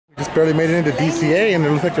just barely made it into DCA, and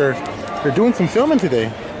it looks like they're doing some filming today.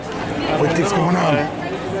 What's going on?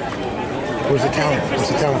 Where's the talent? Where's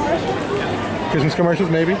the talent? Christmas commercials,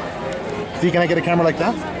 maybe? See, can I get a camera like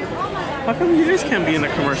that? How come you guys can't be in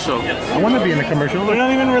a commercial? I want to be in a commercial. They're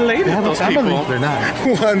not even related, those people. They're not.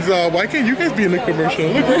 Juanza, why can't you guys be in a commercial?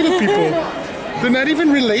 Look at the people. They're not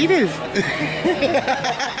even related.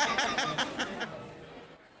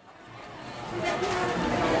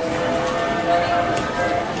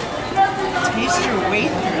 Taste your way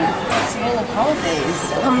through Festival of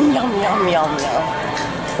Holidays. Yum, yum, yum, yum, yum.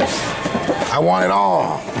 I want it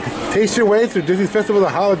all. Taste your way through Disney's Festival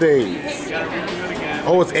of Holidays.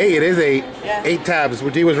 Oh, it's 8. It is 8. Yeah. 8 tabs.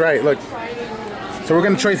 Dee was right. Look. So we're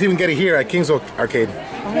going to try to see if we can get it here at King's Arcade.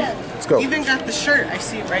 Yeah. Let's go. Even got the shirt. I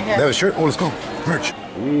see it right here. That was a shirt? Oh, let's go. Merch.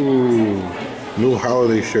 Ooh. New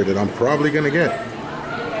holiday shirt that I'm probably going to get.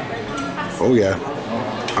 Oh, yeah.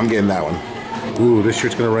 I'm getting that one. Ooh, this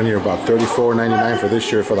shirt's going to run you about $34.99 for this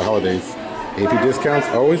shirt for the holidays. AP discounts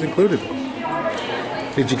always included.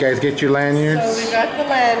 Did you guys get your lanyards? So we got the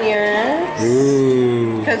lanyards.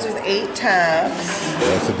 Ooh. Because with 8 tabs.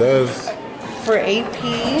 Yes, it does. For AP,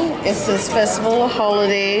 it says Festival of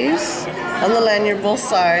Holidays on the lanyard, both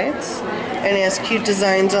sides. And it has cute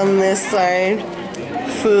designs on this side.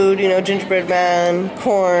 Food, you know, gingerbread man,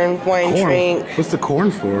 corn, wine drink. What's the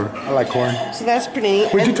corn for? I like corn. So that's pretty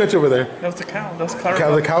neat. What'd you touch over there? That was the cow. That was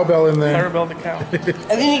Clarabelle. The cowbell in there. Clarabelle the cow.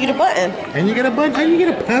 And then you get a button. And you get a button? How do you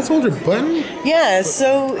get a pass holder button? Yeah,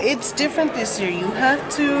 so it's different this year. You have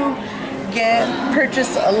to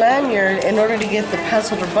purchase a lanyard in order to get the pass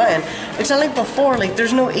holder button. It's not like before, like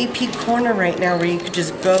there's no AP corner right now where you could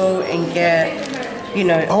just go and get, you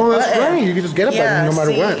know, oh, that's right. You can just get a button no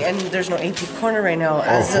matter what. And there's no AP corner right now.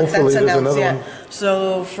 Hopefully there's another one.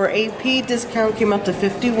 So for AP, discount came up to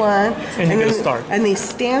 51. And you get a star. And they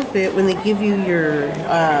stamp it when they give you your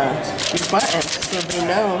button, so they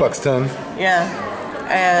know. Buxton. Yeah.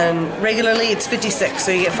 And regularly it's 56,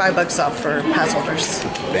 so you get $5 off for pass holders.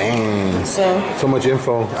 Dang. So much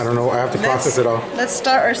info. I don't know. I have to process it all. Let's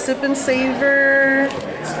start our Sip and Savor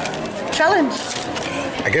challenge.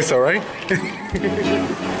 I guess so, right?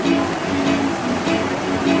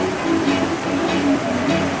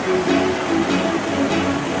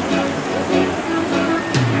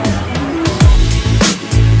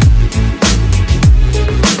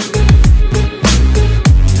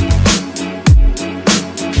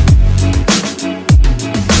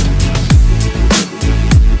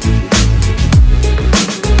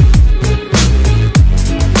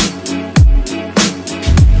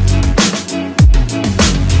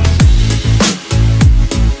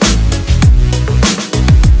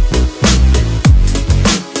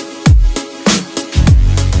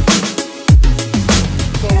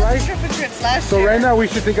 So right now we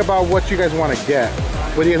should think about what you guys want to get.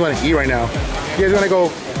 What do you guys want to eat right now? You guys want to go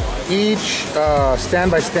each stand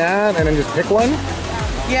by stand and then just pick one?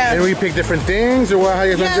 Yeah. And we pick different things, or what? How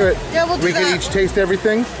you guys want to do it? Yeah, we'll do we can each taste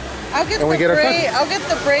everything. I'll get and the braised. I'll get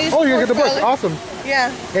the braised. Oh, you get the braised. Awesome.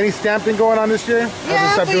 Yeah. Any stamping going on this year?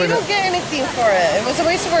 Yeah, but you don't get anything for it. It was a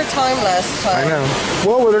waste of our time last time. I know.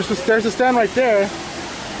 Well, there's a stand right there.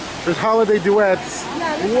 There's holiday duets.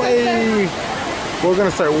 Yeah, we're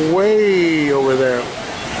gonna start way over there.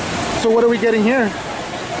 So what are we getting here?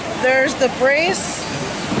 There's the braised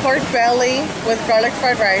pork belly with garlic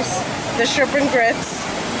fried rice, the shrimp and grits,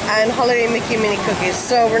 and holiday Mickey mini cookies.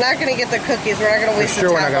 So we're not gonna get the cookies. We're not gonna waste the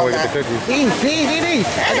time. We're not gonna waste the cookies. Eat.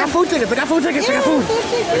 I got food tickets. I got food tickets.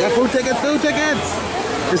 Food tickets.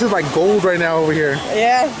 This is like gold right now over here.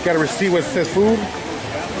 Yeah. Got a receipt that says food.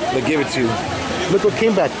 They give it to you. Look what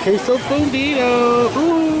came back. Queso fundido.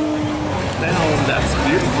 Ooh. Damn, that's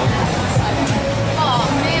beautiful. Oh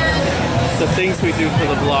man. The things we do for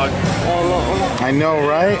the vlog. I know,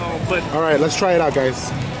 right? But all right, let's try it out,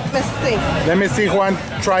 guys. Let's see. Let me see Juan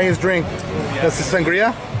try his drink. That's the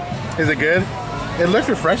sangria. Is it good? It looks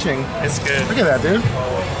refreshing. It's good. Look at that, dude.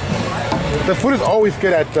 The food is always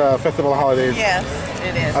good at Festival of Holidays. Yes,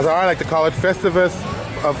 it is. As I like to call it, Festivus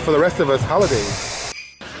for the rest of us, holidays.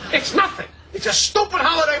 It's nothing. It's a stupid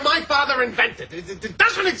holiday my father invented. It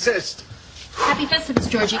doesn't exist. Happy Festivus,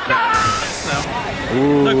 Georgie.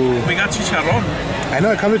 Ooh. Look, we got chicharrón. I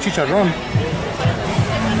know, it comes with chicharrón.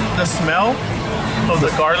 The smell of the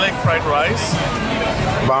garlic fried rice.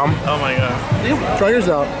 Bomb. Oh my god. Try yours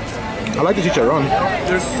out. I like the chicharrón.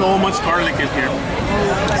 There's so much garlic in here.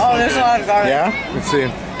 Oh, there's a lot of garlic. Yeah? Let's see.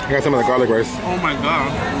 I got some of the garlic rice. Oh my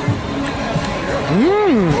god.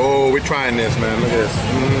 Mmm. Oh, we're trying this, man. Look at this.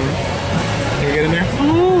 Can we get in there?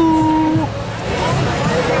 Ooh.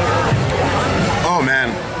 Oh man.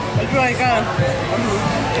 It's really good.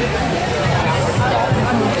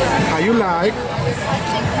 you like.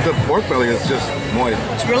 The pork belly is just moist.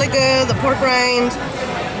 It's really good. The pork rinds,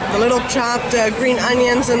 the little chopped green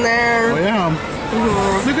onions in there. Oh yeah.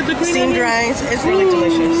 Look at the green Steamed rice. It's really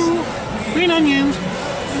delicious. Green onions.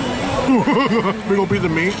 Big old piece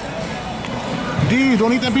of meat. D,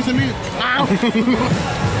 don't eat that piece of meat.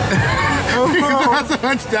 That's a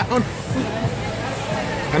hunch down.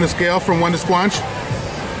 On a scale from 1 to squanch.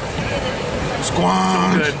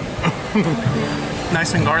 Squanch. Good.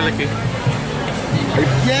 Nice and garlicky.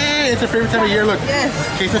 Yay! It's our favorite time of year. Look. Yes.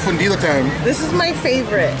 Queso fundido time. This is my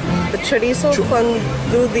favorite. The chorizo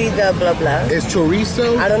fundido blah blah. It's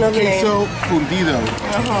chorizo. I don't know the queso fundido.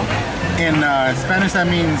 In Spanish, that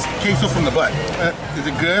means queso from the butt. Is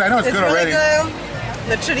it good? I know it's good really already. Good.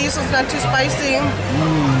 The chorizo's not too spicy.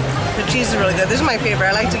 The cheese is really good. This is my favorite.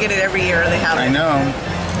 I like to get it every year. They have it. I know.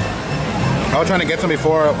 I was trying to get some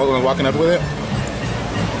before I was walking up with it.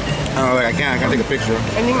 Oh, like I can't take a picture.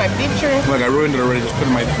 I need my picture. Look, I ruined it already. Just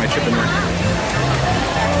putting my chip in there.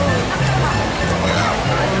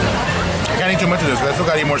 I can't eat too much of this. I still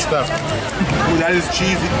gotta eat more stuff. Ooh, that is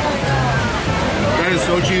cheesy. That is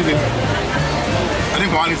so cheesy. I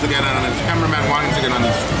think Juan needs to get on this. Cameraman Juan needs to get on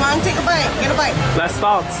this. Come on, take a bite. Get a bite. Last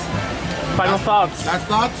thoughts. Final thoughts. Last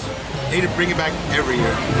thoughts? They need to bring it back every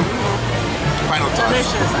year. Final thoughts.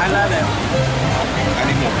 Delicious. I love it. I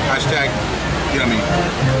need more. Hashtag yummy.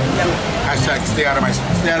 Hashtag stay out of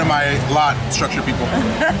my lot, structure people.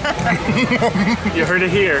 You heard it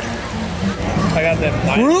here. I got them.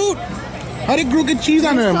 Groot? How did Groot get cheese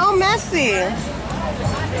on him? So messy.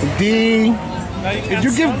 D. Did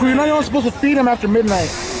you give Groot? You're not supposed to feed him after midnight.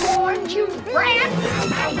 Aren't you rat?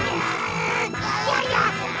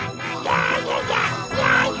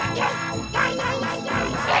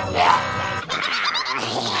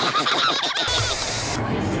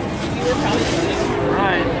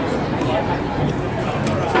 Right.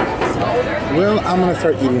 Well, I'm gonna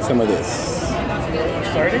start eating some of this.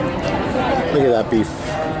 Starting? Look at that beef.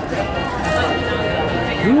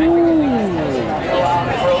 Ooh.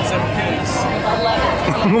 Frozen peas.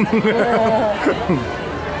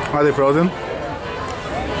 Are they frozen?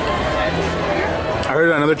 I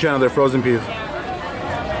heard on another channel they're frozen peas.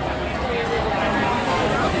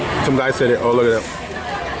 Some guy said it. Oh, look at that.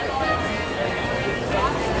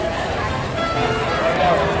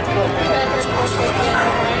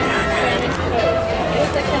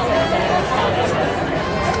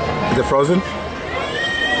 Is it frozen?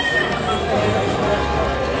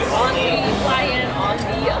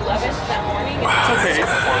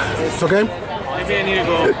 It's okay? Maybe I need to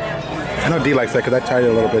go. I know D likes that because I tried it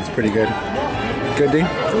a little bit. It's pretty good. Good, D?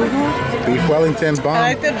 Beef Wellington, bomb. I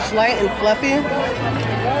like that it's light and fluffy.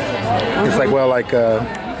 It's like, well, like a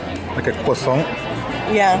croissant.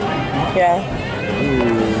 Yeah. Yeah.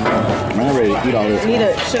 Ooh. I'm not ready to eat all this.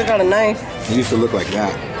 Should have got a knife. It used to look like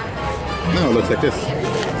that. Now it looks like this.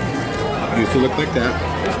 It used to look like that.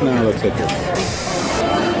 Now it looks like this.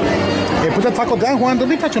 Hey, put that taco down, Juan. Don't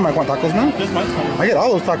be touching my Juan tacos, man. Just my time. I get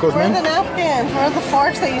all those tacos, Where are man. the napkins? Where are the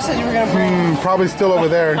forks that you said you were going to bring? Probably still over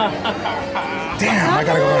there. Damn, I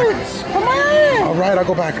gotta go back. Come on. All right, I'll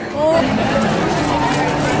go back.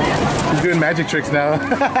 He's doing magic tricks now.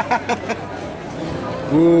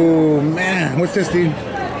 Ooh, man. What's this, dude?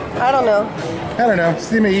 I don't know. I don't know.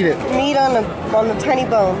 See me eat it. Meat on the tiny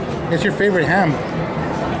bone. It's your favorite ham.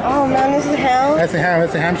 Oh man, this is ham? That's a ham.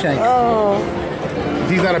 That's a ham shank. Oh.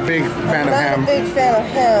 He's not a big fan of Not ham. a big fan of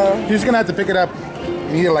ham. You're just gonna have to pick it up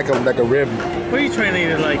and eat it like a rib. What are you trying to eat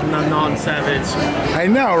it like non-savage? I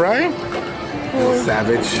know, right? Little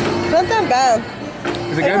savage. Not that bad.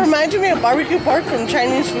 Is it It good? reminds me of barbecue pork from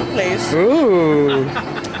Chinese food place. Ooh.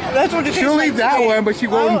 That's what it tastes She'll like eat that to me. one, but she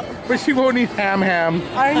won't. But she won't eat ham.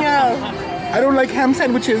 I know. I don't like ham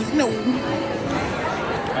sandwiches. No.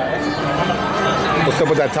 What's up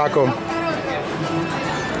with that taco?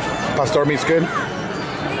 Pastor meat's good.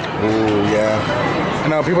 Ooh, yeah. I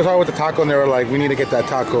know people talk about the taco and they were like, we need to get that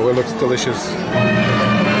taco. It looks delicious.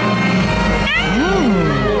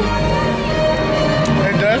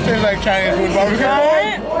 It does taste like Chinese food barbecue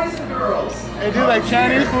pork. It tastes like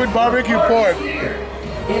Chinese food barbecue pork.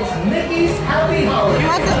 It's Mickey's Happy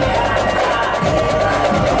Holidays.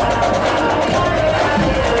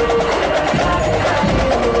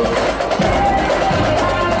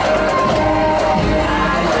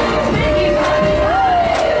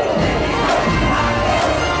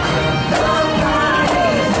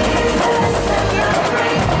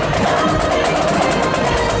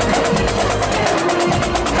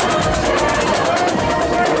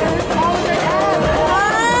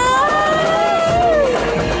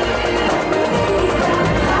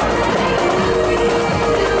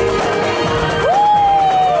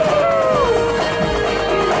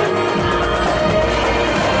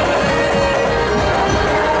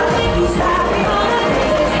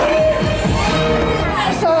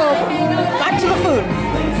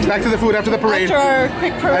 food after the parade. After our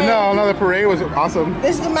quick parade. I know, another parade was awesome.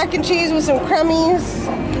 This is the mac and cheese with some crummies.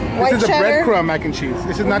 White This is the cheddar. breadcrumb mac and cheese.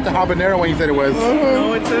 This is not the habanero one you said it was.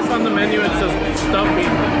 No, it says on the menu, it says stuffing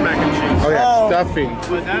mac and cheese. Oh yeah, Oh. stuffing.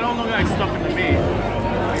 But that don't look like stuffing to me.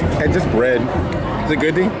 And just bread. Is it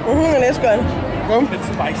good, D? It is good. Oh, It's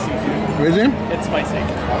spicy. is it? It's spicy.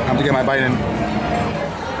 I have to get my bite in.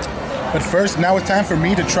 But first, now it's time for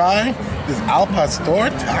me to try this al pastor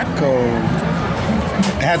taco.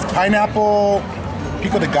 It has pineapple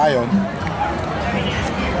pico de gallo.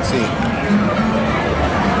 Let's see.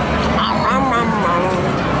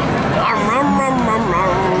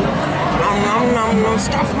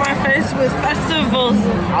 Stuff my face with festivals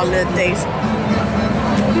and holidays.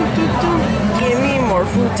 Give me more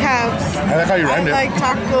food tabs. I like how you rhymed it. I like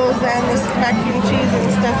tacos and this mac and cheese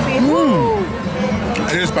and stuffing.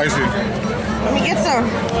 It is spicy. Let me get some.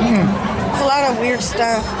 It's a lot of weird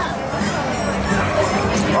stuff.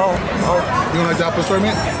 Oh. You don't like the al pastor,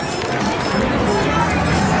 man?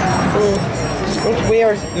 It's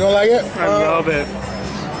weird. You don't like it? I love it.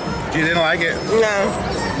 She didn't like it. No.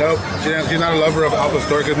 Nope. She's not a lover of al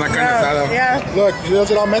pastor because it's not carne asada. Yeah. Look, she does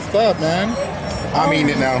it all messed up, man. I'm eating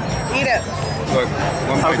it now. Eat it. Look.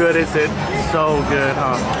 One How bite. good is it? So good,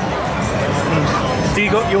 huh? Do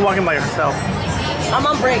you're walking by yourself? I'm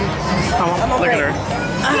on break. Look break. at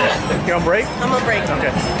her. You're on break? I'm on break.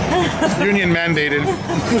 Okay. Union mandated.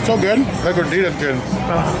 It's so good. Like gordita's good.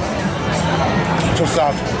 So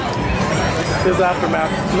soft. This is aftermath.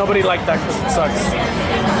 Nobody liked that because it sucks.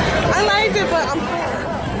 I liked it, but I'm full.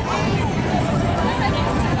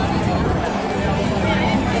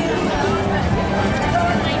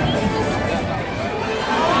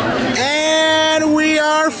 And we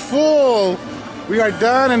are full. We are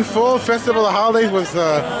done and full. Festival of Holidays was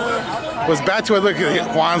back to it. Look,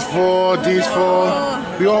 Juan's full, Dee's full.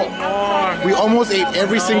 We almost ate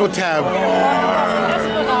every single tab.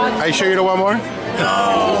 Are you sure you don't want more?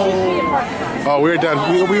 Oh, we're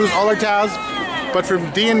done. We used all our tabs. But for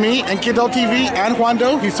D and me and Kidult TV and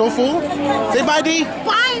Juando, he's so full. Say bye, D.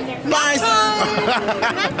 Bye. Bye.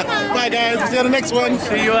 Bye, guys. See you on the next one.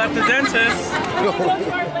 See you at the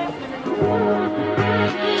dentist.